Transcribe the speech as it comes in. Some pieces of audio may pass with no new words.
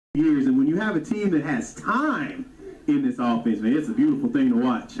years, and when you have a team that has time in this offense, man, it's a beautiful thing to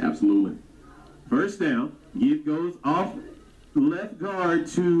watch. Absolutely. First down, it goes off left guard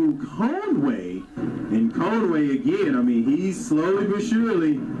to Coneway, and Coneway again, I mean, he's slowly but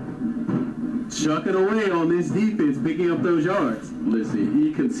surely chucking away on this defense, picking up those yards. Listen,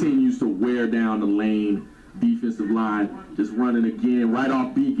 he continues to wear down the lane defensive line, just running again right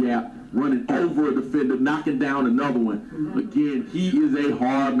off B-gap, running over a defender, knocking down another one. Again, he is a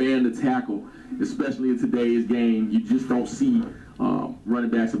hard man to tackle, especially in today's game. You just don't see running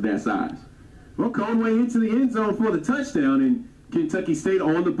backs of that size. Well, Coneway into the end zone for the touchdown, and Kentucky State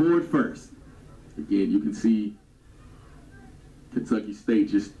on the board first. Again, you can see Kentucky State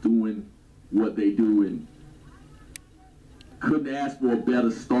just doing what they do, and couldn't ask for a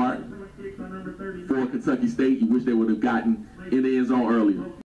better start for Kentucky State. You wish they would have gotten in the end zone earlier.